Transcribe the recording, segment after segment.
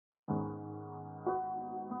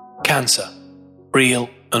Cancer, real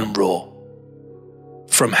and raw.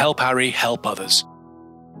 From Help Harry, Help Others.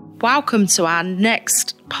 Welcome to our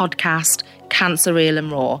next podcast, Cancer, Real and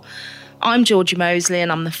Raw. I'm Georgie Mosley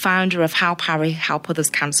and I'm the founder of Help Harry, Help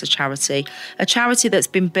Others Cancer Charity, a charity that's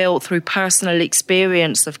been built through personal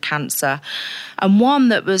experience of cancer and one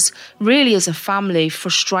that was really, as a family,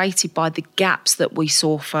 frustrated by the gaps that we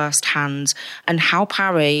saw firsthand. And Help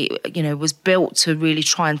Harry, was built to really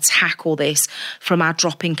try and tackle this from our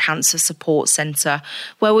Dropping Cancer Support Centre,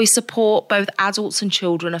 where we support both adults and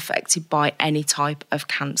children affected by any type of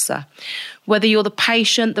cancer. Whether you're the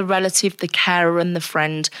patient, the relative, the carer and the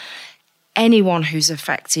friend, anyone who's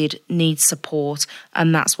affected needs support,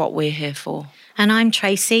 and that's what we're here for. And I'm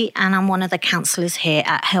Tracy, and I'm one of the counsellors here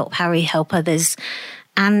at Help Harry, Help Others.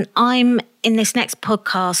 And I'm in this next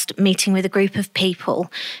podcast meeting with a group of people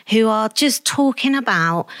who are just talking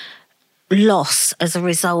about loss as a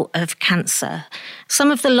result of cancer.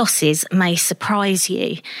 Some of the losses may surprise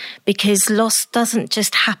you because loss doesn't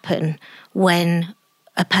just happen when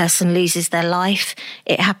a person loses their life.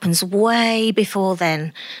 It happens way before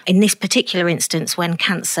then, in this particular instance, when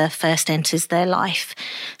cancer first enters their life.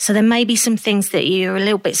 So there may be some things that you're a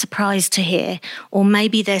little bit surprised to hear, or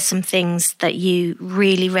maybe there's some things that you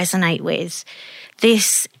really resonate with.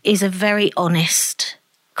 This is a very honest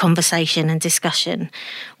conversation and discussion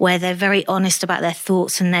where they're very honest about their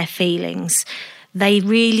thoughts and their feelings. They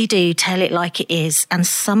really do tell it like it is, and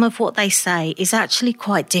some of what they say is actually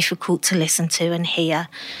quite difficult to listen to and hear.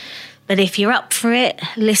 But if you're up for it,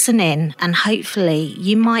 listen in, and hopefully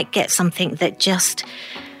you might get something that just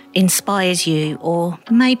inspires you or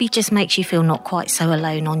maybe just makes you feel not quite so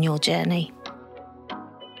alone on your journey.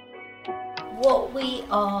 What we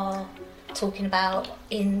are talking about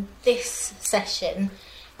in this session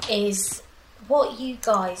is what you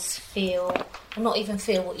guys feel, or not even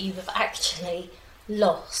feel, what you have actually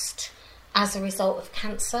lost as a result of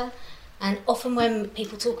cancer. And often when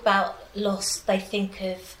people talk about loss, they think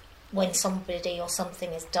of when somebody or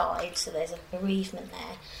something has died, so there's a bereavement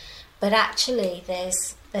there. But actually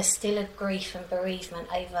there's still a grief and bereavement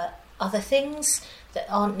over other things that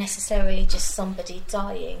aren't necessarily just somebody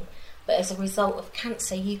dying, but as a result of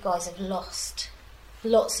cancer you guys have lost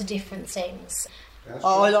lots of different things.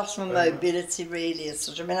 I lost my mobility really as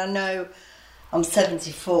such. I mean, I know I'm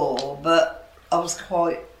 74, but I was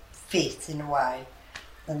quite fit in a way.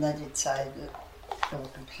 And they did say that they were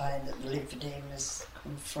complaining that the lymphoedemas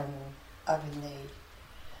come from having the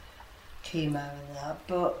chemo and that.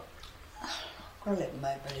 But I've got a little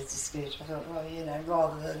mobility scooter. I thought, well,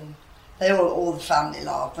 rather than all the family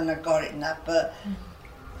laugh when I got it and that, but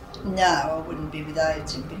no, I wouldn't be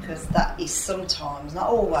without it because that is sometimes, not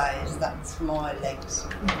always, that's my legs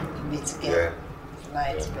for me to get from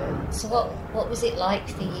A to B. So what was it like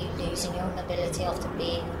for you losing your mobility after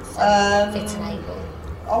being so fit and able?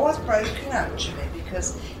 I was broken actually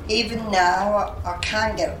because even now I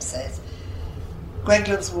can get upset. Greg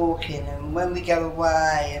loves walking and when we go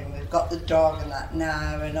away and we've got the dog and that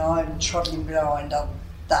now and I'm trotting behind on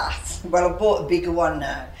that. Well, I bought a bigger one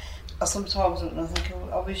now. I sometimes I think,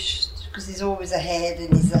 I wish, because he's always ahead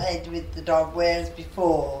and he's ahead with the dog, whereas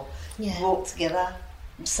before we walk together.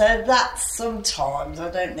 So that sometimes I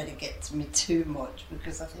don't let it get to me too much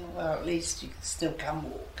because I think, well, at least you still can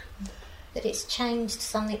walk. But it's changed,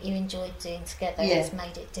 something you enjoyed doing together has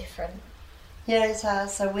made it different. Yeah, it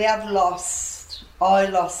has. So we have I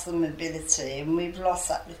lost the mobility and we've lost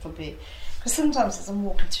that little bit. Because sometimes I'm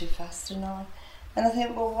walking too fast, and I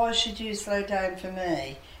think, well, why should you slow down for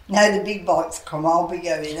me? Now the big bikes come, I'll be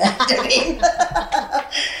going after him.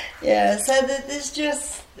 Yeah, so there's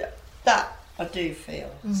just that I do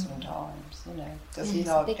feel sometimes, because you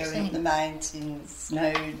like going up the mountains,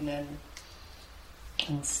 snowing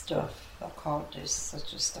and stuff. I can't do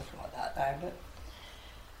such a stuff like that now, but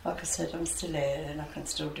like I said, I'm still here and I can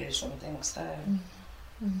still do something, so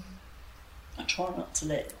I try not to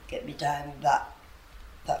let it get me down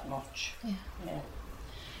that much.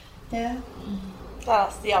 Yeah.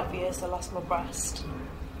 That's the obvious. I lost my breast,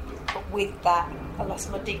 but with that I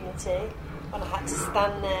lost my dignity when I had to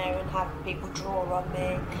stand there and have people draw on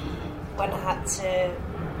me, when I had to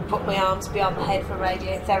put my arms behind my head for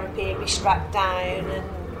radiotherapy and be strapped down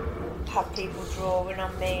and have people drawing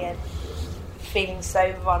on me and feeling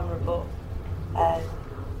so vulnerable.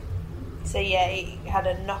 So it had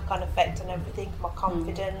a knock-on effect on everything. My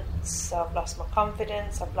confidence, I've lost my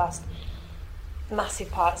confidence, I've lost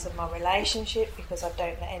massive parts of my relationship because I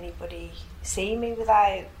don't let anybody see me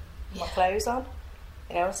without my clothes on.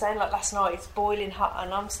 You know what I'm saying? Like last night it's boiling hot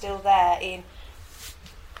and I'm still there in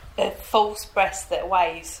a false breast that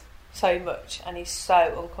weighs so much and is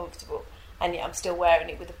so uncomfortable, and yet I'm still wearing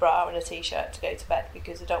it with a bra and a t-shirt to go to bed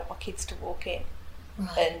because I don't want my kids to walk in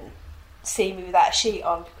and see me without a sheet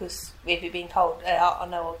on, because with it being cold, I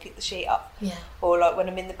know I'll keep the sheet up. Yeah. Or like when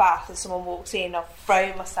I'm in the bath and someone walks in, I'll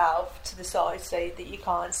throw myself to the side so that you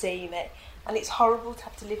can't see me. And it's horrible to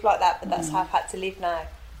have to live like that, but that's how I've had to live now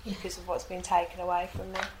because of what's been taken away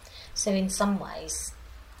from me. So in some ways,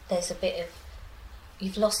 there's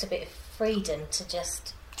you've lost a bit of freedom to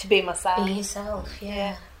just To be myself. be yourself,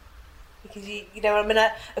 yeah. Because you know, I mean,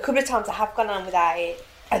 a couple of times I have gone on without it.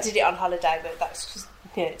 I did it on holiday, but that's just,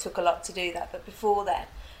 you know, it took a lot to do that. But before then,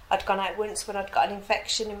 I'd gone out once when I'd got an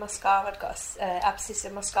infection in my scar. I'd got an abscess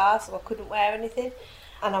in my scar, so I couldn't wear anything.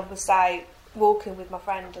 And I was out walking with my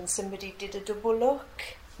friend, and somebody did a double look.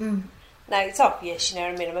 Now, it's obvious, you know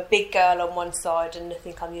what I mean? I'm a big girl on one side and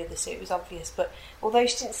nothing on the other, so it was obvious. But although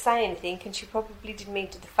she didn't say anything, and she probably didn't mean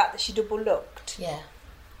to, the fact that she double looked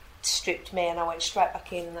stripped me, and I went straight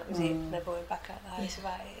back in, and that was it. Never went back out the house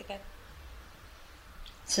about it again.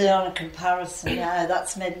 So on a comparison now,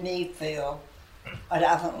 that's made me feel I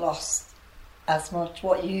haven't lost as much.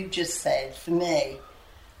 What you just said, for me,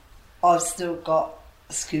 I've still got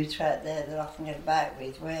a scooter out there that I can get about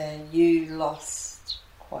with, where you lost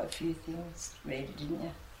quite a few things, really, didn't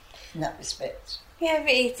you? In that respect. Yeah,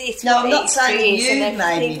 but it's No, what I'm not it saying is you and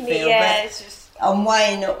made me feel, yeah, but it's just, I'm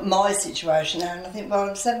weighing up my situation now, and I think, well,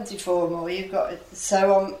 I'm 74 more. You've got it,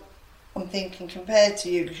 so I'm thinking compared to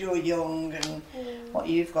you, because you're young and what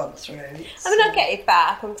you've gone through. I mean, I'll get it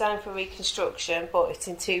back. I'm down for reconstruction, but it's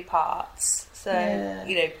in 2 parts. So,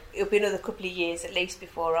 you know, it'll be another couple of years at least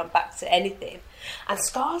before I'm back to anything. And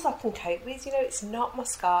scars I can cope with, you know, it's not my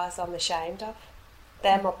scars I'm ashamed of.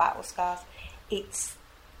 They're my battle scars. It's,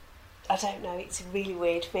 I don't know, it's a really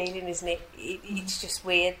weird feeling, isn't it? It's just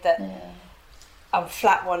weird that I'm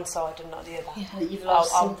flat one side and not the other. Yeah, you've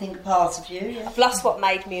lost something, part of you. Yeah. I've lost what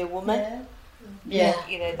made me a woman. Yeah.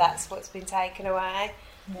 You know, that's what's been taken away.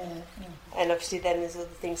 Yeah. And obviously then there's other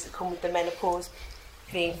things that come with the menopause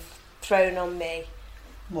being thrown on me.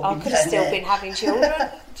 I could have still been having children,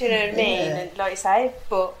 do you know what I mean? Yeah. And like you say,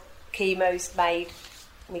 but chemo's made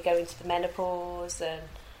me go into the menopause, and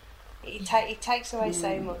it takes away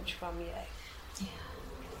so much from you. Yeah.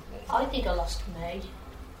 I think I lost me.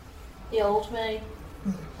 The old me.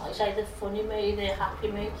 Like I say, the funny me, the happy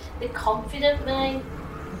me, the confident me.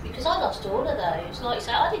 Because I lost all of those. Like you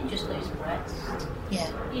say, I didn't just lose breasts. Yeah.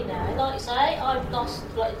 You know, like you say, I've lost,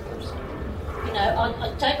 like, you know,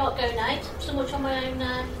 I don't like going out so much on my own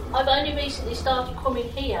now. I've only recently started coming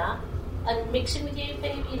here and mixing with you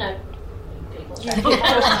people, you know. So, you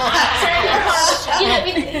know,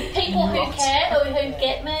 with people who care or who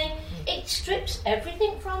get me, it strips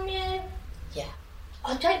everything from you. Yeah.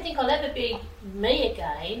 I don't think I'll ever be me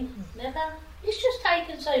again. Never. It's just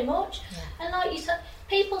taken so much. Yeah. And like you said,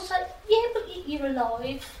 people say, yeah, but you're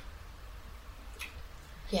alive.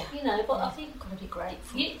 Yeah. You know, but I think Got to be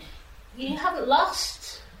grateful. you haven't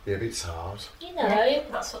lost. Yeah, but it's hard. You know. Yeah,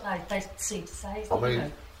 that's what they seem to say. I mean, you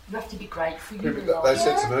know, you have to be grateful. Yeah, You're but alive. they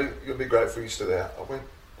said to me, you'll be grateful you're still there. I went,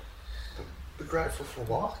 be grateful for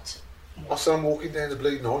what? What? I said, I'm walking down the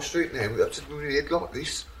bleeding high street now with up to my head like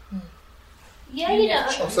this. Yeah, you know.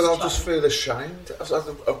 I said, I'll just feel ashamed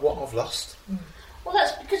of what I've lost. Well,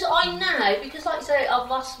 that's because I know, because like you say, I've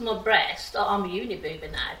lost my breast. I'm a uni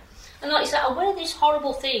boober now. And like you say, I wear this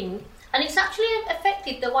horrible thing, and it's actually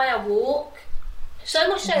affected the way I walk. So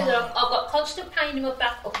much so that I've got constant pain in my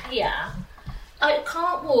back up here. I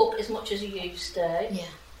can't walk as much as I used to. Yeah.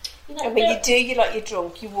 You know, And when you do, you're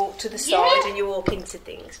drunk, you walk to the side and you walk into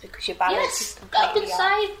things because your balance is I could completely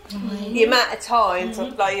off. say, The amount of times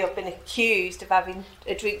I've been accused of having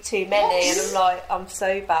a drink too many, and I'm like, I'm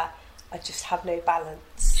sober, I just have no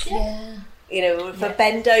balance. Yeah. You know, if I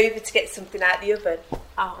bend over to get something out the oven,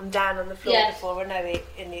 I'm down on the floor before I know it,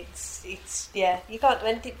 and it's you can't do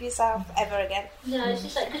anything for yourself ever again. no, it's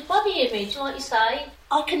just like, because body image, like you say,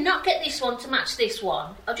 I cannot get this one to match this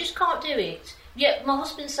one. I just can't do it. Yet my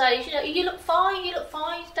husband says, you know, you look fine,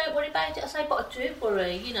 don't worry about it. I say, but I do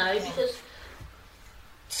worry, you know, because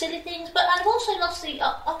silly things. But I've also lost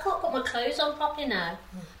I can't put my clothes on properly now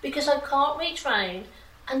because I can't retrain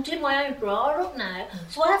and do my own bra up now.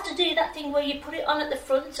 So I have to do that thing where you put it on at the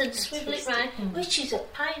front and swivel it round, which is a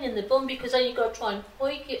pain in the bum because then you've got to try and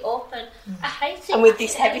hoik it up, and I hate it. And with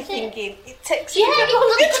this I heavy hate thing it. in, it takes Yeah,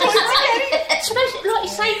 especially like you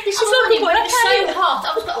say, this morning when it was so hot,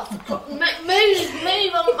 I was like,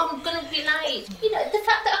 move, I'm going to be late. You know, the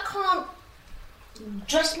fact that I can't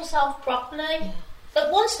dress myself properly.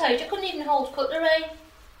 At one stage, I couldn't even hold cutlery.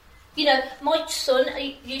 You know, my son,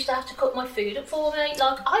 he used to have to cook my food up for me.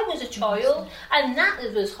 Like, I was a child, and that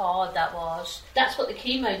was hard, that was. That's what the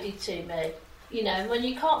chemo did to me. You know, when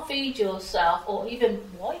you can't feed yourself or even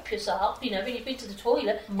wipe yourself, you know, when you've been to the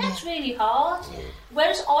toilet, that's really hard. Yeah.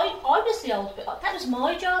 Whereas I was the older bit, that was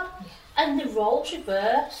my job, and the roles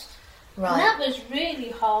reversed. Right. And that was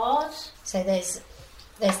really hard. So there's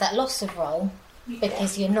that loss of role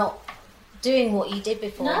because you're not doing what you did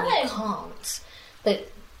before and you can't. But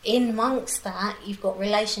in amongst that, you've got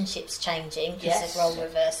relationships changing because of role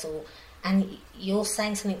reversal. And you're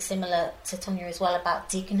saying something similar to Tonya as well about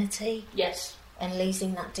dignity. Yes. And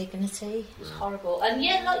losing that dignity. It was horrible. And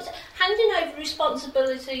like handing over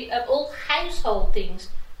responsibility of all household things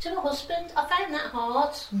to my husband, I found that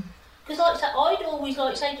hard. Because like I said, I'd always,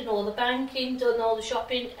 like I say, done all the banking, done all the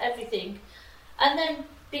shopping, everything. And then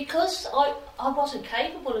because I wasn't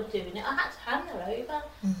capable of doing it, I had to hand her over.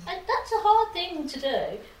 And that's a hard thing to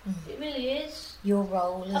do. It really is. Your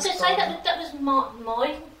role as I was going to say that was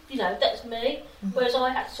my, you know, that's me. Whereas I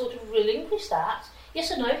had to sort of relinquish that. Yes,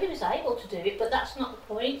 I know he was able to do it, but that's not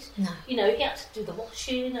the point. No. You know, he had to do the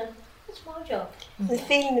washing, and it's my job. The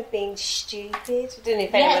feeling of being stupid. I don't know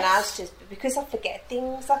if anyone else does, but because I forget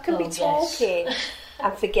things, I can be talking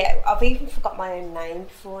and forget. I've even forgot my own name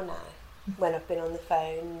before now. When I've been on the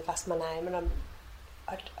phone and they've asked my name, and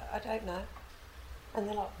I don't know. And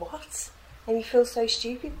they're like, what? And you feel so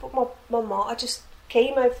stupid. But my mom,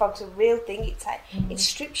 chemo fog's a real thing. It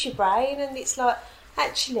strips your brain, and it's like,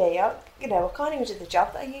 actually, I can't even do the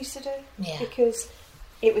job that I used to do because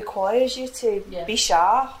it requires you to be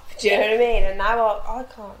sharp. Do you know what I mean? And now I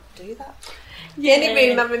can't do that. The only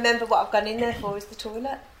room I remember what I've gone in there for is the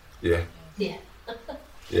toilet. Yeah. Yeah.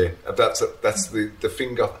 Yeah. That's the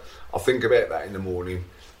thing. I think about that in the morning,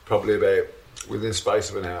 probably about within the space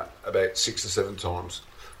of an hour, about 6 or 7 times.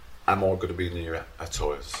 Am I going to be near a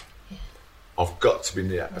toilet? Yeah. I've got to be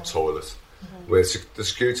near a toilet. Where the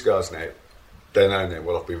security guards now, they know now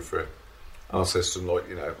what I've been through. And I says to them, like,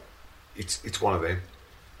 you know, it's one of them.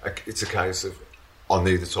 It's a case of, I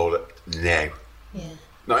need the toilet now. Yeah.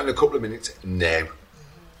 Not in a couple of minutes, now.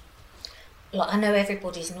 Like, I know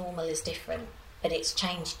everybody's normal is different, but it's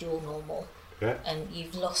changed your normal. Yeah. And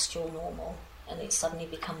you've lost your normal, and it suddenly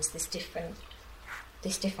becomes this different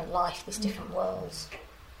life, this different world.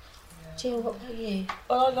 Yeah. Jill, what about you?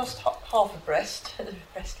 Well, I lost half a breast at the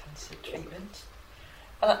breast cancer treatment.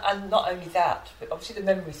 And not only that, but obviously the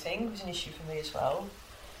memory thing was an issue for me as well.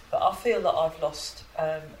 But I feel that I've lost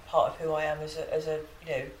part of who I am as a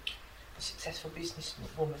successful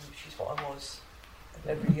businesswoman, which is what I was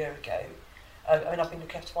over a year ago. I mean, I've been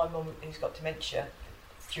looking after my mum who's got dementia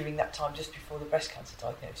during that time, just before the breast cancer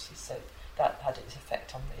diagnosis. So that had its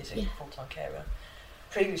effect on me as a full-time carer.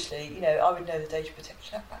 Previously, I would know the data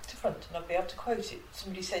protection act back to front, and I'd be able to quote it.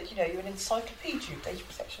 Somebody said, you're an encyclopedia of data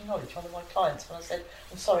protection knowledge, one of my clients, and I said,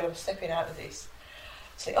 I'm sorry, I'm stepping out of this.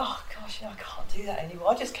 Say, oh gosh, I can't do that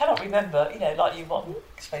anymore. I just cannot remember, like you, what I'm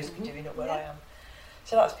supposed to be doing or where I am.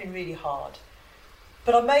 So that's been really hard.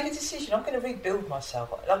 But I made a decision, I'm going to rebuild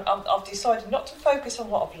myself. I've decided not to focus on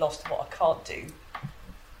what I've lost and what I can't do.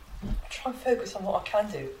 I try and focus on what I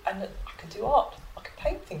can do, and I can do art. I can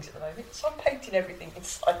paint things at the moment, so I'm painting everything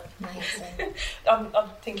inside. I'm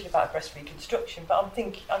thinking about breast reconstruction, but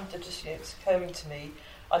it's occurring to me,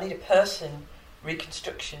 I need a person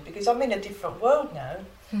reconstruction because I'm in a different world now.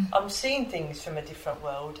 I'm seeing things from a different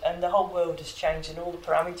world, and the whole world has changed, and all the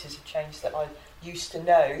parameters have changed that I used to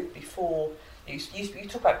know before. You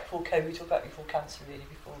talk about before COVID, you talk about before cancer, really.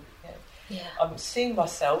 I'm seeing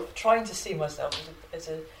myself, trying to see myself as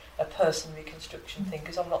a person reconstruction thing,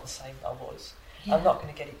 because I'm not the same that I was. Yeah. I'm not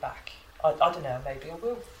going to get it back. I don't know, maybe I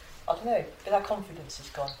will. I don't know. But that confidence is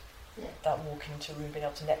gone. Yeah. That walking into a room, being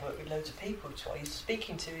able to network with loads of people, which I used to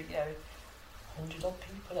speaking to, 100 odd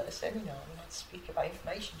people at a seminar, and I'd speak about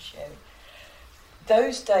information sharing.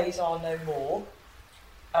 Those days are no more,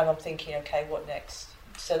 and I'm thinking, okay, what next?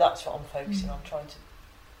 So that's what I'm focusing on, trying to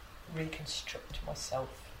reconstruct myself.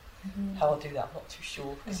 How I'll do that, I'm not too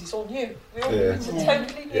sure, because it's all new. It's a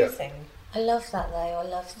totally new thing. I love that, though. I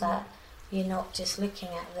love that you're not just looking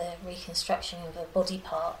at the reconstruction of a body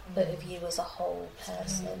part, but of you as a whole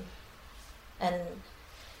person. And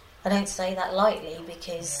I don't say that lightly,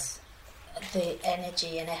 because the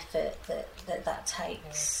energy and effort that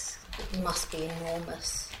takes must be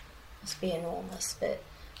enormous. But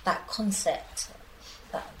that concept,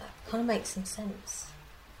 that kind of makes some sense.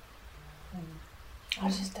 I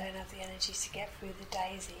just don't have the energy to get through the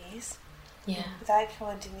days it is. Yeah. Without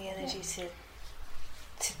finding the energy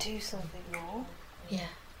to do something more. Yeah.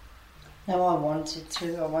 No, I wanted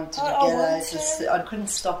to. I wanted to get out. I couldn't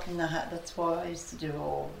stop in the hat. That's why I used to do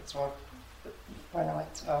all. That's why when I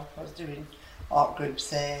went to I was doing art groups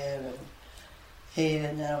there and here,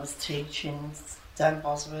 and then I was teaching down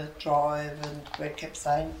Bosworth Drive, and we kept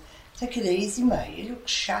saying, "Take it easy, mate. You look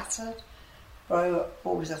shattered." But I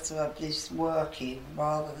always have to have this working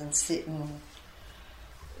rather than sit and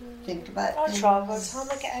think about things. I try by the time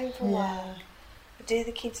I get home from work. I do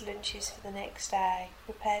the kids' lunches for the next day,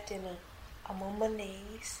 prepare dinner. I'm on my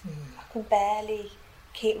knees. I can barely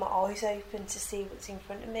keep my eyes open to see what's in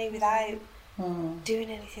front of me without doing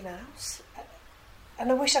anything else.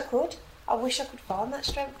 And I wish I could. I wish I could find that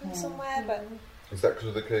strength from somewhere, but... Is that because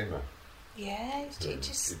of the chemo? Yeah, it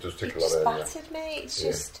just battered me. It's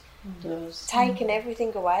just taken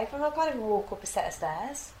everything away from me. I can't even walk up a set of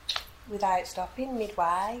stairs without stopping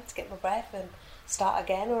midway to get my breath and start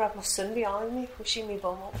again, or have my son behind me pushing me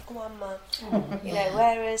bum up. Come on, man. You know,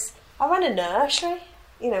 whereas I ran a nursery.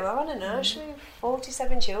 You know, I ran a nursery with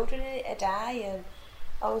 47 children in it a day, and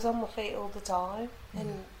I was on my feet all the time.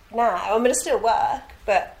 And now, I mean, I still work,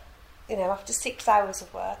 but you know, after 6 hours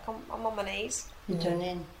of work, I'm on my knees. You're done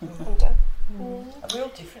in. I'm done. And we're all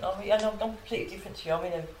different, aren't we? And I'm completely different to you. I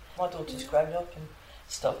mean, my daughter's grown up and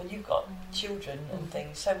stuff, and you've got children and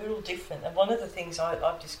things, so we're all different. And one of the things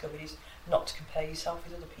I've discovered is not to compare yourself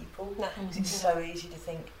with other people. No. Because it's so easy to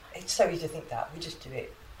think. It's so easy to think that we just do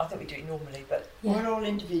it. I think we do it normally, but we're all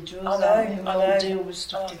individuals. I know. We all deal with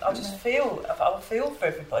stuff I just feel. I feel for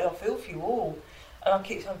everybody. I feel for you all, and I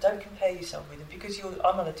keep saying, don't compare yourself with them, because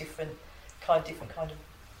I'm on a different kind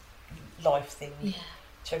of life thing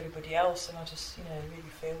to everybody else, and I just really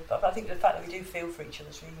feel. But I think the fact that we do feel for each other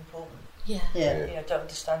is really important. Yeah. You know, don't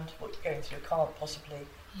understand what you're going through, can't possibly,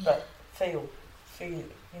 but feel,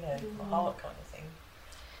 my heart kind of thing.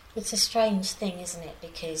 It's a strange thing, isn't it?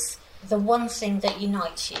 Because the one thing that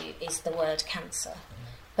unites you is the word cancer,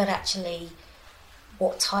 but actually,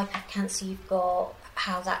 what type of cancer you've got,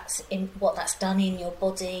 what that's done in your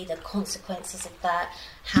body, the consequences of that,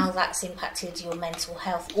 how that's impacted your mental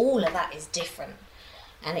health, all of that is different.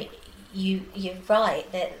 And you're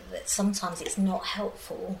right that sometimes it's not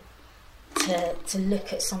helpful to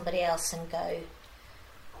look at somebody else and go,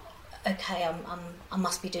 okay, I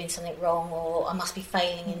must be doing something wrong, or I must be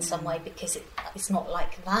failing in some way, because it's not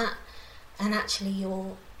like that. And actually,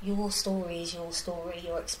 your story is your story,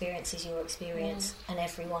 your experience is your experience, and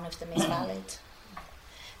every one of them is valid.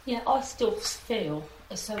 Yeah, I still feel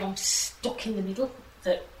as though I'm stuck in the middle,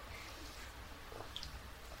 that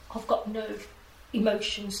I've got no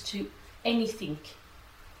emotions to anything.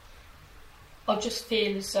 I just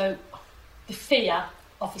feel as though the fear,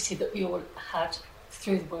 obviously, that we all had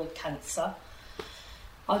through the word cancer,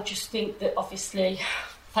 I just think that obviously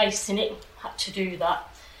facing it, had to do that.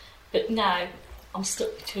 But now I'm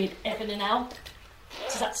stuck between heaven and hell.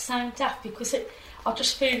 Does that sound daft? Because I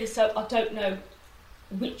just feel as though I don't know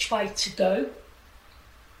which way to go.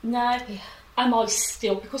 Now, am I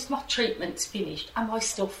still, because my treatment's finished, am I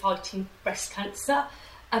still fighting breast cancer?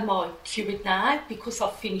 Am I cured now because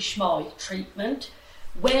I've finished my treatment?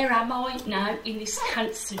 Where am I now in this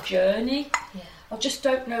cancer journey? I just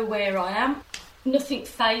don't know where I am. Nothing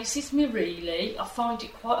phases me really. I find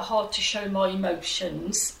it quite hard to show my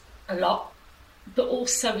emotions a lot, but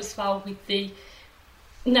also as well with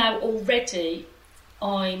now already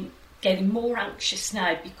I'm getting more anxious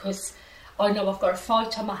now, because I know I've got a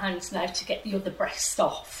fight on my hands now to get the other breast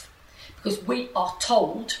off, because we are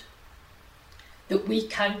told that we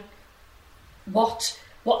can, what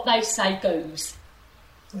they say goes.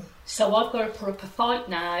 So I've got to put up a fight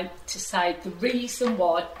now to say the reason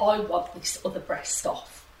why I want this other breast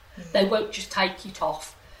off. They won't just take it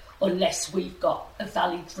off unless we've got a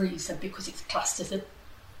valid reason, because it's classed as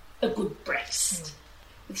a good breast.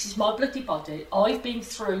 This is my bloody body. I've been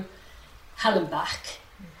through hell and back,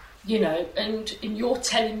 and you're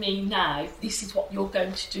telling me now this is what you're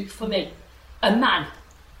going to do for me. A man.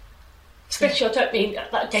 Especially, I don't mean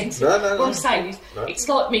that against what I'm saying is, it's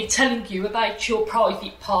like me telling you about your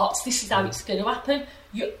private parts, this is how it's going to happen.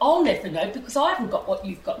 I'll never know, because I haven't got what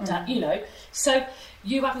you've got, so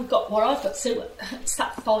you haven't got what I've got. So it's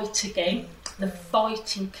that fight again. The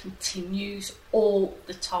fighting continues all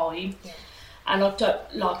the time. And I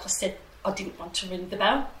don't, like I said, I didn't want to ring the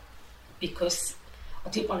bell, because I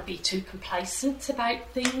didn't want to be too complacent about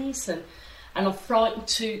things, and I'm frightened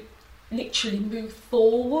to literally move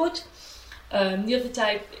forward. The other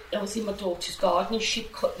day I was in my daughter's garden, and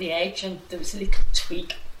she'd cut the edge, and there was a little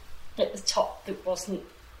twig at the top that wasn't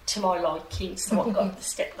to my liking, so I got the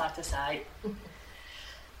step ladders out,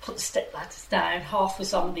 put the step ladders down, half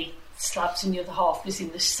was on the slabs and the other half was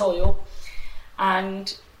in the soil,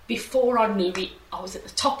 and before I knew it, I was at the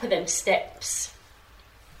top of them steps,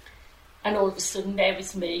 and all of a sudden there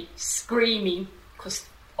was me screaming because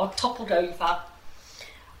I'd toppled over.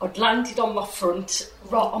 I'd landed on my front,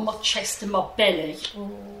 right on my chest and my belly,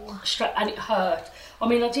 straight, and it hurt. I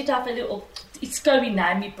mean, I did have a little, it's going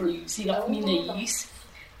now, me bruising off my knees,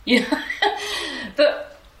 you know.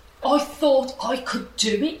 But I thought I could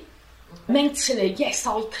do it. Mentally, yes,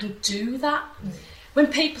 I can do that. When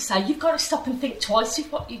people say, you've got to stop and think twice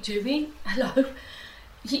of what you're doing, hello,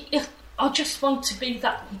 I just want to be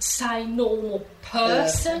that sane, normal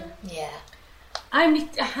person. Yeah. How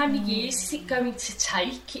many years is it going to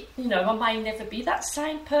take? You know, I may never be that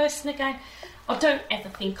same person again. I don't ever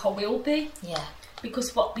think I will be. Yeah.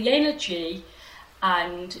 Because what the energy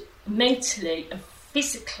and mentally and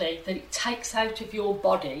physically that it takes out of your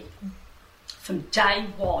body from day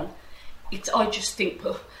one, I just think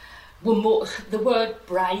the word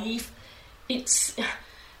brave, it's...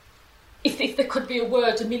 If there could be a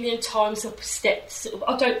word 1,000,000 times up steps,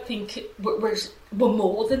 I don't think we're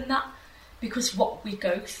more than that. Because what we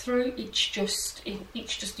go through, it's just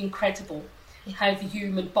incredible how the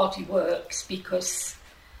human body works. Because,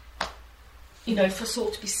 you know, for us all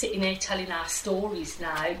to be sitting here telling our stories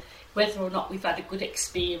now, whether or not we've had a good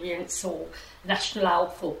experience or National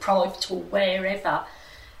Health or private or wherever,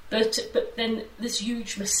 but then there's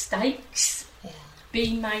huge mistakes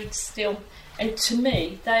being made still. And to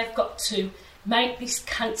me, they've got to make this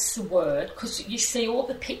cancer word, because you see all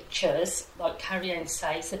the pictures, like Carrie-Anne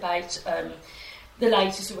says, about the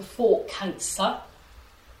ladies who have fought cancer,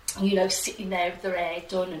 and, you know, sitting there with their hair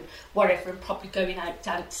done and whatever, and probably going out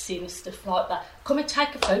dancing and stuff like that. Come and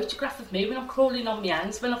take a photograph of me when I'm crawling on my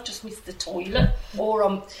hands, when I've just missed the toilet, or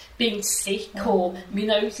I'm being sick, or my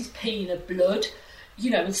nose is peeing of blood,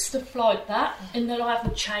 you know, and stuff like that. And then I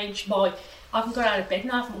haven't changed I haven't got out of bed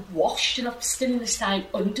and I haven't washed, and I'm still in the same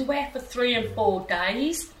underwear for 3 and 4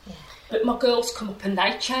 days. Yeah. But my girls come up and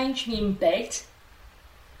they change me in bed.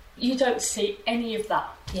 You don't see any of that.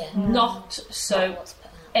 Yeah. Not so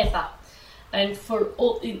ever. And for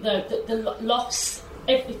all the loss,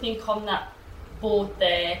 everything on that board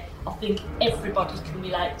there, I think everybody can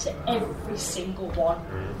relate to every single one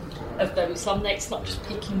of those on there. It's not just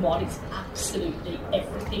picking one, it's absolutely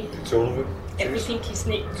everything. It's all of them. Everything,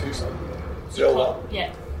 isn't it?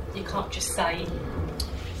 You can't just say.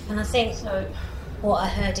 And I think what I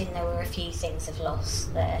heard in there were a few things of loss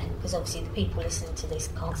there, because obviously the people listening to this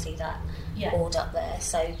can't see that board up there.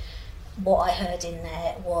 So what I heard in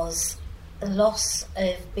there was the loss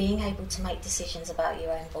of being able to make decisions about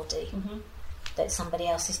your own body, that somebody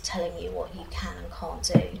else is telling you what you can and can't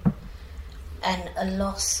do, and a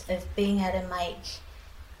loss of being able to make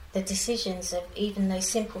the decisions of even those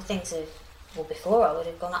simple things of, well, before I would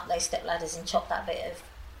have gone up those step ladders and chopped that bit of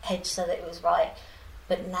hedge so that it was right,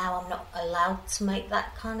 but now I'm not allowed to make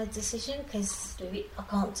that kind of decision because I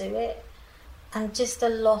can't do it. And just a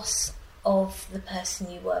loss of the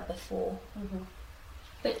person you were before.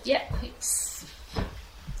 But yeah, it's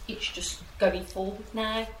just going forward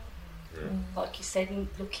now. Like you said, and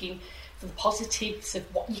looking for the positives of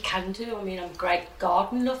what you can do. I mean, I'm a great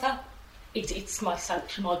garden lover. It's my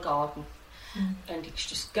sanctuary, my garden. And it's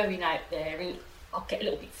just going out there, and I'll get a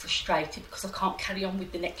little bit frustrated because I can't carry on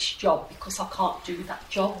with the next job because I can't do that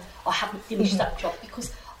job. I haven't finished that job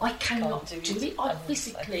because I cannot do it. I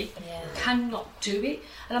physically cannot do it,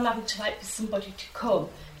 and I'm having to wait for somebody to come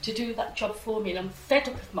to do that job for me, and I'm fed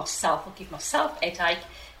up with myself. I give myself a headache.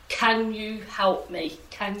 Can you help me?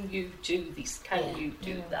 Can you do this? Can you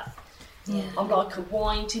do that? I'm like a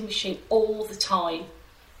winding machine all the time.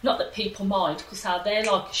 Not that people mind, because they're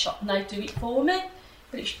like a shop and they do it for me,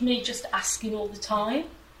 but it's me just asking all the time.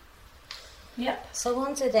 Yep. So I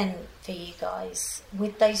wonder then for you guys,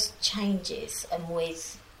 with those changes and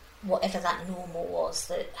with whatever that normal was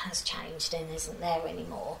that has changed and isn't there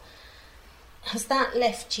anymore, has that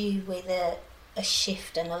left you with a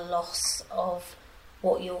shift and a loss of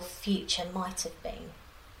what your future might have been?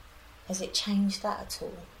 Has it changed that at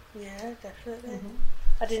all? Yeah, definitely.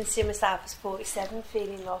 I didn't see myself as 47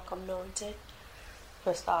 feeling like I'm 90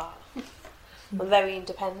 for a start. I'm very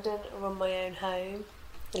independent. I run my own home.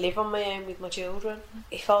 I live on my own with my children.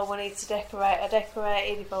 If I wanted to decorate, I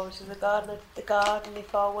decorated. If I wanted the garden, I did the garden.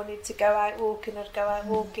 If I wanted to go out walking, I'd go out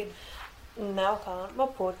walking. No, I can't. My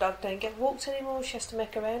poor dog don't get walked anymore. She has to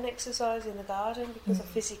make her own exercise in the garden because I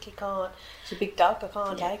physically can't. She's a big dog. I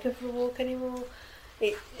can't take her for a walk anymore.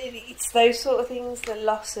 It's those sort of things, the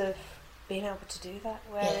loss of being able to do that.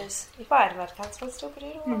 Whereas if I hadn't had cancer, I'd still be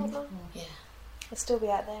doing it all right now. I'd still be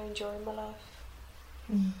out there enjoying my life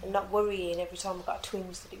and not worrying every time I got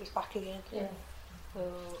twins that it was back again.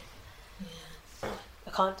 I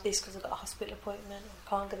I can't do this because I've got a hospital appointment, I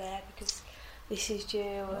can't go there because this is due.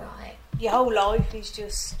 Right. Your whole life is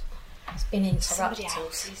just... It's been somebody interrupted.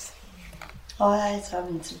 else's. I hate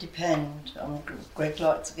having to depend on Greg.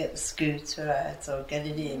 Like to get the scooter out or get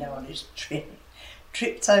it in on his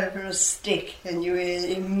tripped over a stick, and you hear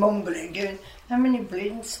him mumbling, going, "How many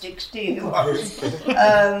bleeding sticks do you want?"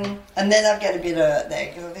 And then I get a bit hurt there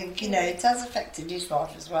because I think, it has affected his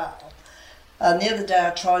life as well. And the other day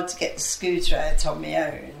I tried to get the scooter out on my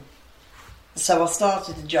own, so I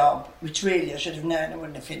started a job which really I should have known I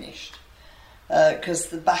wouldn't have finished because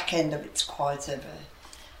the back end of it's quite heavy.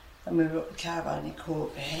 And we were up the caravan and he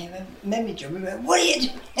caught me. He made me jump. We went, "What are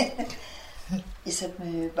you doing?" He said,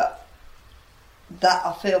 "Move." But that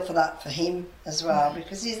I feel for that for him as well,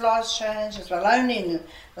 because his life's changed as well, only in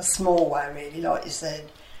a small way, really, like you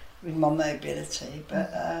said, with my mobility.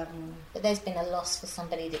 But there's been a loss for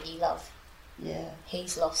somebody that you love. Yeah.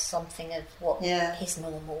 He's lost something of what his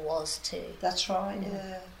normal was too. That's right.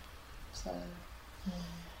 Yeah. So.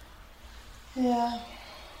 Yeah.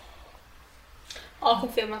 I can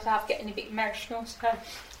feel myself getting a bit emotional, so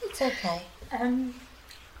it's okay. I'm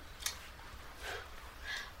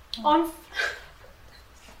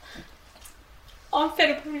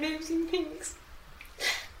fed up of losing things.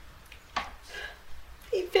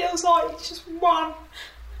 It feels like it's just one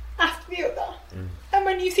after the other. And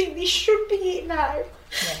when you think this should be it now,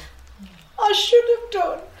 I should have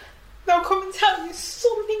done, they'll come and tell you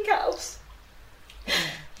something else.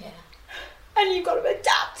 Yeah. And you've got to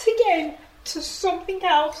adapt again to something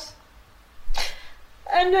else.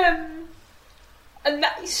 And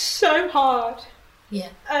that is so hard. Yeah.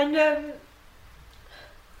 And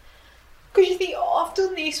because you think, "Oh, I've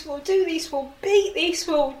done this, we'll do this, we'll beat this,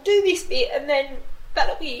 we'll do this bit," and then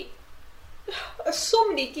that'll be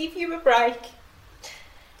somebody give you a break,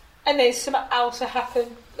 and then something else will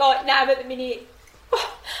happen. Like now at the minute,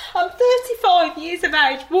 I'm 35 years of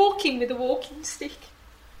age, walking with a walking stick,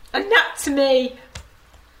 and that to me,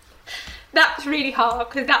 that's really hard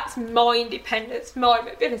because that's my independence, my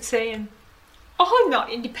mobility, and I'm not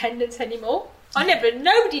independent anymore.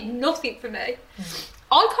 Nobody did nothing for me.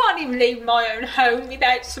 I can't even leave my own home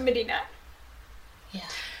without somebody now. Yeah.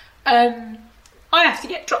 I have to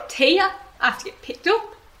get dropped here. I have to get picked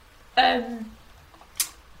up. I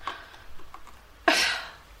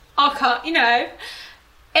can't,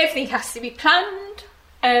 everything has to be planned.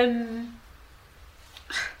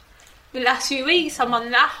 The last few weeks I'm on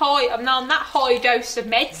that high dose of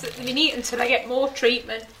meds at the minute until I get more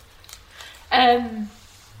treatment. I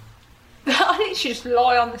literally just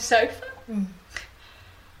lie on the sofa.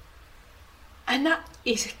 And that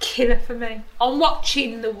is a killer for me. I'm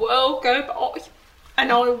watching the world go by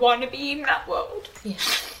and I want to be in that world. Yeah.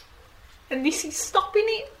 And this is stopping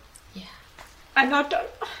it. Yeah. And I don't...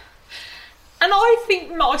 And I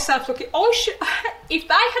think myself, look, if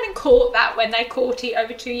they hadn't caught that when they caught it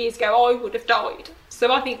over 2 years ago, I would have died.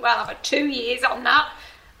 So I think, well, I've had 2 years on that.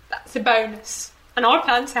 That's a bonus. And I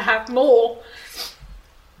plan to have more.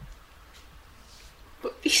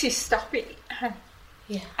 But this is stopping it.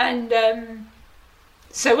 Yeah. And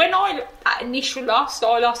so when that initial loss,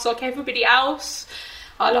 I lost like everybody else.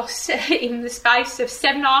 I lost in the space of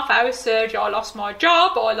 7.5 hours surgery. I lost my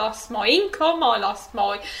job. I lost my income. I lost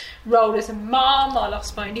my role as a mum. I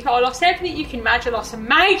lost my income. I lost everything you can imagine. I lost a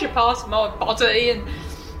major part of my body, and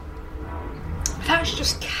that's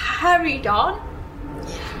just carried on.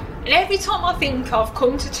 Yeah. And every time I think I've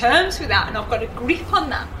come to terms with that and I've got a grip on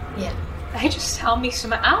that, they just tell me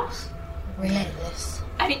something else. Relentless.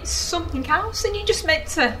 And it's something else, and you're just meant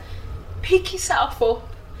to pick yourself up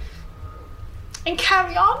and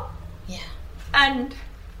carry on. Yeah. And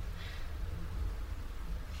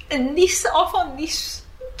this, I find this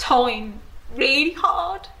time really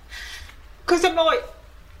hard, because I'm like,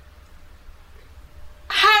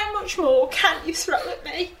 how much more can you throw at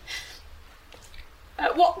me?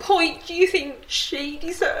 At what point do you think she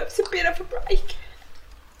deserves a bit of a break?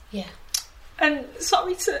 Yeah. And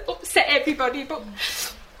sorry to upset everybody, but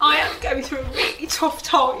I am going through a really tough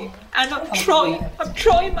time, and I'm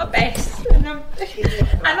trying my best, and I'm here,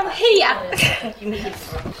 and I'm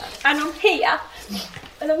here,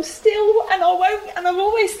 and I'm still, and I won't, and I've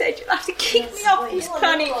always said you'll have to kick me off this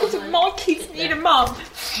planet because my kids need a mum.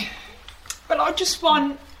 But I just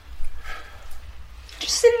want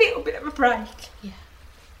just a little bit of a break. Yeah.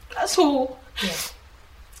 That's all. Yeah.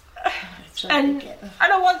 And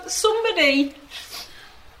I want somebody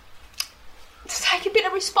to take a bit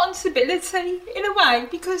of responsibility in a way,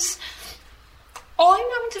 because I'm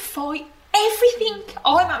having to fight everything.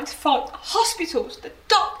 I'm having to fight the hospitals, the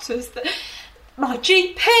doctors, my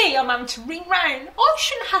GP, I'm having to ring round. I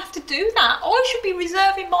shouldn't have to do that. I should be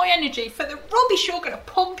reserving my energy for the rubbish you're going to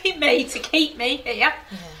pump in me to keep me here,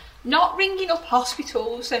 not ringing up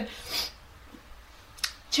hospitals. And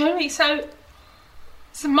do you know what I mean?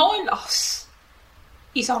 So my loss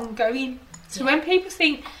is ongoing. So when people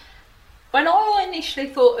think, when I initially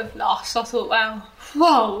thought of loss, I thought, well,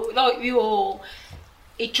 whoa, like you all,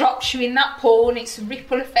 it drops you in that pool and it's a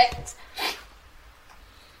ripple effect.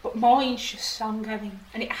 But mine's just ongoing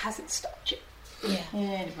and it hasn't stopped yet. Yeah. You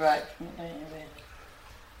need a break from it, don't you, really?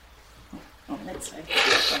 Oh, let's see.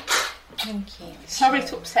 Thank you. Sorry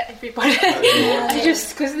to upset everybody.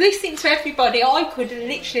 Just because listening to everybody, I could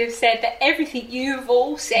literally have said that everything you've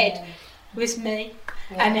all said was me,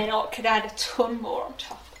 and then I could add a ton more on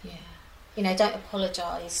top. Yeah. You know, don't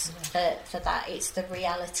apologise for that. It's the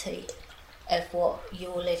reality of what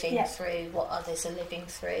you're living through, what others are living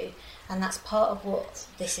through, and that's part of what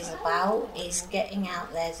this is about, is getting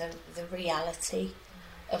out there the reality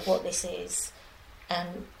of what this is.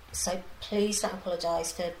 So please don't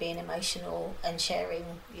apologise for being emotional and sharing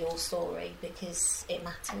your story, because it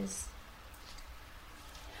matters.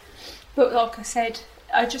 But like I said,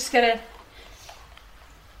 I just gotta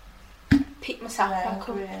pick myself back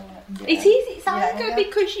up. It is, it's anger,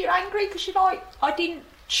 because you're angry because you're like, I didn't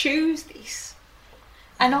choose this.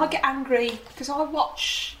 And I get angry because I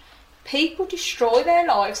watch people destroy their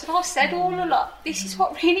lives, and I said all along, this is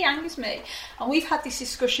what really angers me. And we've had this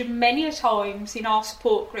discussion many a times in our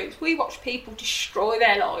support groups. We watch people destroy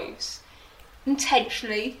their lives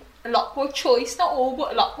intentionally, a lot by choice, not all,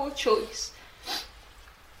 but a lot by choice.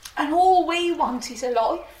 And all we want is a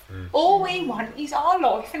life. All we want is our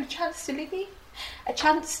life and a chance to live it, a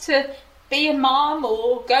chance to be a mum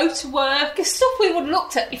or go to work. It's stuff we would have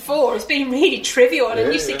looked at before as being really trivial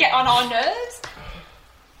and used to get on our nerves.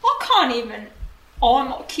 I can't even iron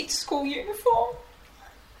my kids' school uniform.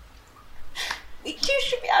 You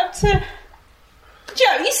should be able to...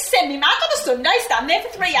 Joe used to send me mad on a Sunday, stand there for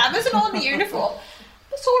 3 hours and on the uniform.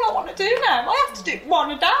 That's all I want to do now. I have to do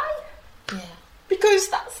one a day. Yeah. Because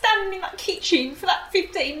that standing in that kitchen for that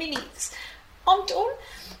 15 minutes, I'm done.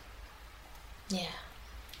 Yeah.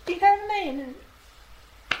 You know what I mean?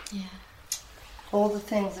 Yeah. All the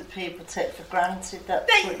things that people take for granted,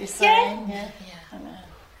 that's what you're saying? Yeah. I know.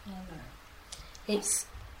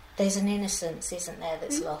 There's an innocence, isn't there,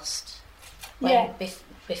 that's lost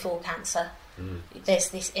before cancer. There's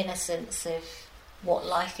this innocence of what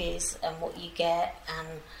life is and what you get and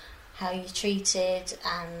how you're treated,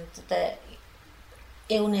 and the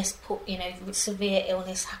illness, severe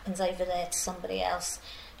illness happens over there to somebody else.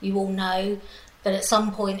 You all know that at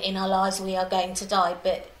some point in our lives we are going to die,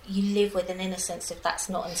 but you live with an innocence if that's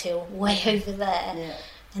not until way over there. Yeah.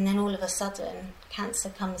 And then all of a sudden, cancer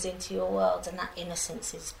comes into your world and that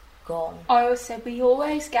innocence is gone. I always said we all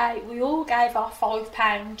gave our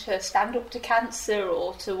 £5 to stand up to cancer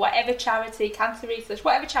or to whatever charity, cancer research,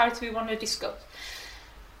 whatever charity we want to discuss.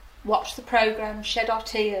 Watch the programme, shed our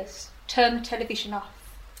tears, turn the television off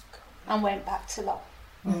and went back to life.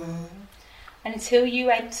 And until you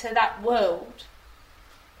enter that world,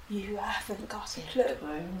 you haven't got a clue.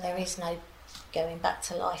 There is no going back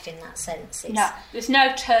to life in that sense. No, there's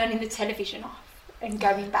no turning the television off and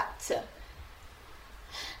going back to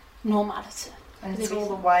normality. And it's all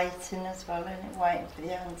the waiting as well, isn't it? Waiting for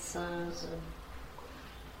the answers and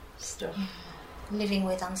stuff. Living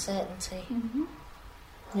with uncertainty.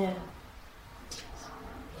 Yeah.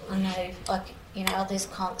 I know, others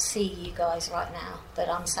can't see you guys right now, but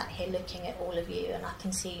I'm sat here looking at all of you and I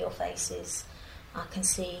can see your faces. I can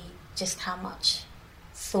see just how much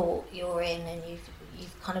thought you're in, and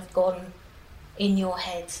you've kind of gone in your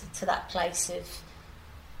head to that place of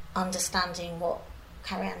understanding what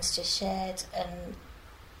Carrie-Anne's just shared,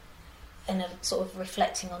 and sort of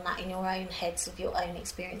reflecting on that in your own heads of your own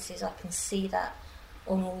experiences. I can see that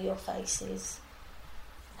on all your faces,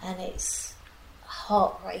 and it's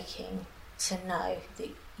heartbreaking to know that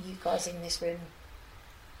you guys in this room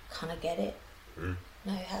kind of get it,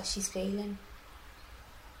 know how she's feeling.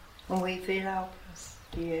 And we feel helpless,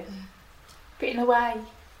 do you? But in a way,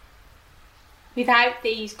 without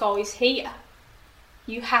these guys here,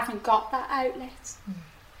 you haven't got that outlet.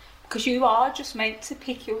 Because you are just meant to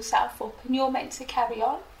pick yourself up and you're meant to carry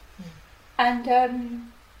on. And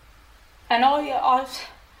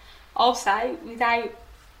I'll say, without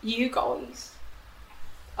you guys,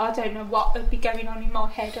 I don't know what would be going on in my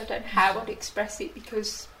head. I don't know how I'd express it,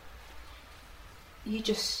 because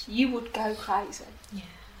you would go crazy. Yeah.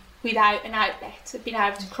 Without an outlet of being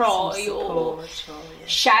able to cry or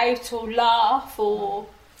shout or laugh or...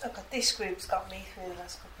 Oh God, this group's got me through the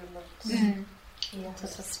last couple of months. Yeah.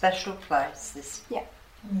 It's a special place, this. Yeah.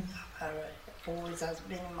 Harry. Always has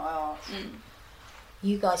been in my heart.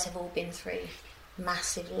 You guys have all been through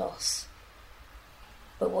massive loss.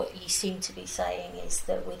 But what you seem to be saying is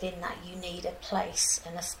that within that you need a place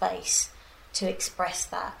and a space to express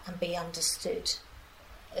that and be understood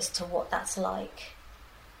as to what that's like.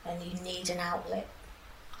 And you need an outlet.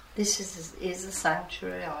 This is a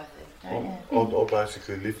sanctuary, I think, don't you? I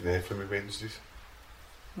basically live there for my Wednesdays.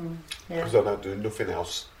 Yeah. Because I don't do nothing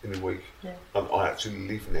else in the week. Yeah. And I actually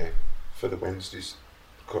live there for the Wednesdays,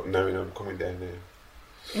 knowing I'm coming down there.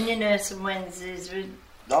 And you know, some Wednesdays,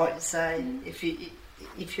 like you say,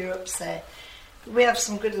 if you're upset, we have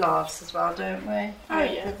some good laughs as well, don't we? Oh,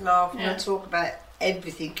 yeah. Good laugh. Yeah. We talk about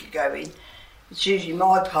everything going. It's usually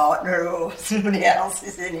my partner or somebody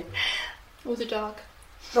else's, isn't it? Or the dog.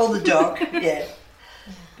 Or the dog, yeah.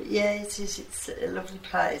 But yeah, it's a lovely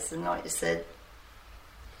place, and like you said,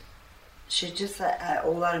 she just let out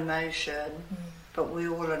all that emotion, but we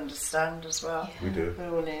all understand as well. We do.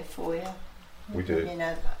 We're all here for you. We do. You know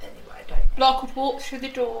that anyway, don't you? Like, I could walk through the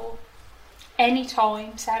door any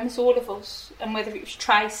time, same as all of us, and whether it was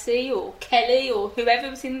Tracy or Kelly or whoever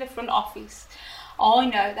was in the front office, I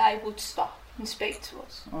know they would stop and speak to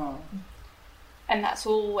us. And that's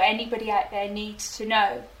all anybody out there needs to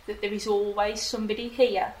know, that there is always somebody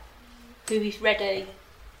here who is ready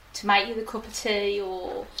to make you the cup of tea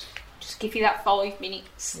or just give you that 5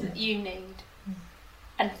 minutes that you need.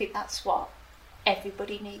 And I think that's what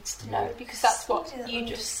everybody needs to know, because that's what you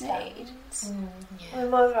just need. My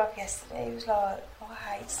mother up yesterday, he was like, oh,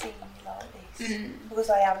 I hate seeing you like this because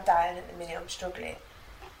I am down at the minute, I'm struggling.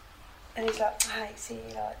 And he's like, I hate seeing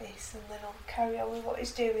you like this, and then I'll carry on with what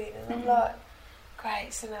he's doing, and I'm like,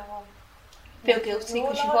 great, so now I'm Feel guilty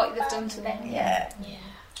because of what they've done to them. Yeah.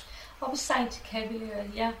 I was saying to Kerry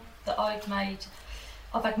earlier that I've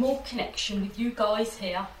had more connection with you guys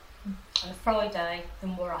here on a Friday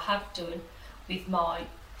than what I have done with my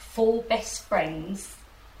 4 best friends.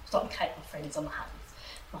 Stop and count my friends on my hands.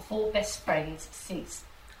 My 4 best friends since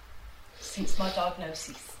my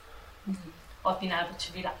diagnosis. I've been able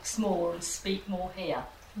to relax more and speak more here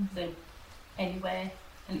than anywhere,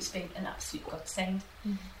 and it's been an absolute godsend.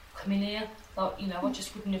 Coming here, like, you know, I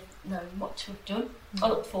just wouldn't have known what to have done. I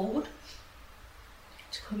look forward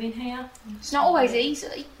to coming here. It's not always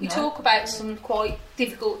easy. We talk about some quite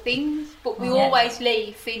difficult things, but we always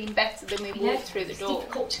leave feeling better than we walked through the door. It's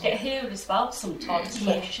difficult to get here as well sometimes,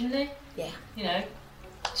 emotionally. Yeah. You know,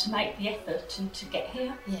 to make the effort and to get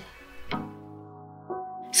here. Yeah.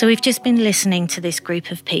 So we've just been listening to this group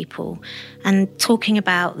of people and talking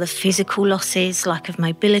about the physical losses, lack of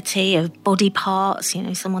mobility, of body parts. You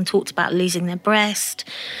know, someone talked about losing their breast,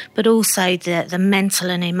 but also the mental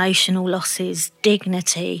and emotional losses,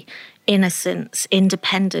 dignity, innocence,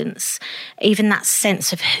 independence, even that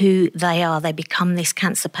sense of who they are. They become this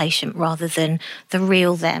cancer patient rather than the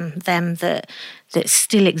real them that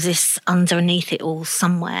still exists underneath it all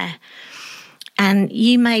somewhere. And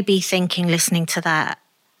you may be thinking, listening to that,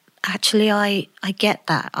 actually, I get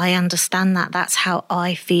that. I understand that. That's how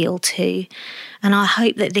I feel too. And I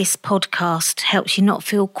hope that this podcast helps you not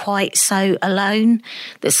feel quite so alone,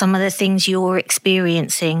 that some of the things you're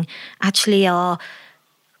experiencing actually are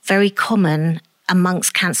very common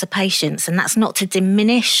amongst cancer patients. And that's not to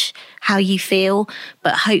diminish how you feel,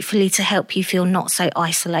 but hopefully to help you feel not so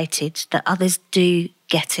isolated, that others do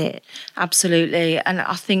get it. Absolutely. And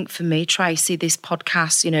I think for me, Tracy, this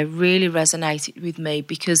podcast, you know, really resonated with me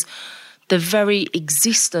because the very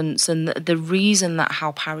existence and the reason that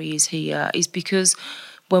Help Harry is here is because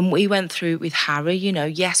when we went through it with Harry, you know,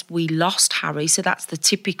 yes, we lost Harry. So that's the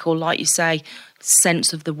typical, like you say,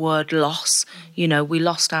 sense of the word loss. You know, we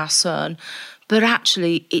lost our son. But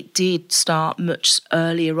actually, it did start much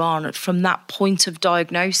earlier on, from that point of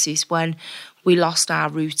diagnosis when we lost our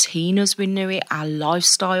routine as we knew it, our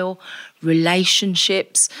lifestyle,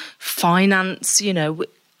 relationships, finance, you know,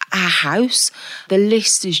 our house. The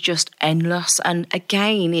list is just endless. And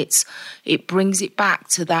again, it brings it back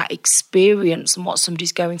to that experience, and what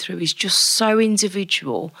somebody's going through is just so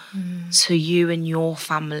individual to you and your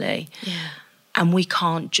family. Yeah. And we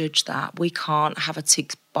can't judge that. We can't have a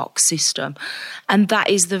tick box system. And that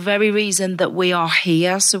is the very reason that we are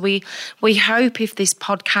here. So we hope if this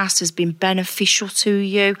podcast has been beneficial to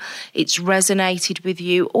you, it's resonated with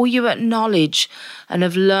you, or you acknowledge and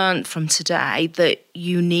have learned from today that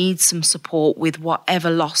you need some support with whatever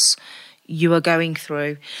loss you are going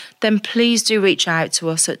through, then please do reach out to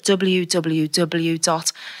us at www.hhho.org.uk,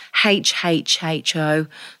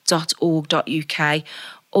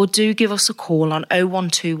 or do give us a call on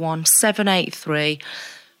 0121 783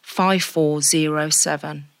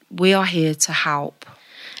 5407. we are here to help.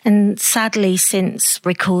 And sadly, since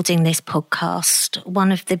recording this podcast,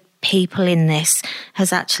 one of the people in this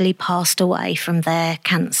has actually passed away from their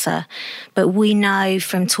cancer. But we know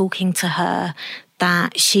from talking to her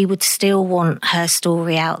that she would still want her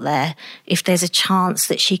story out there. If there's a chance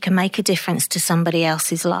that she can make a difference to somebody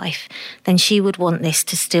else's life, then she would want this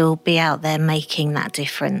to still be out there making that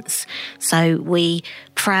difference. So we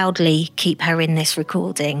proudly keep her in this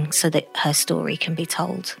recording so that her story can be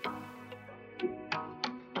told.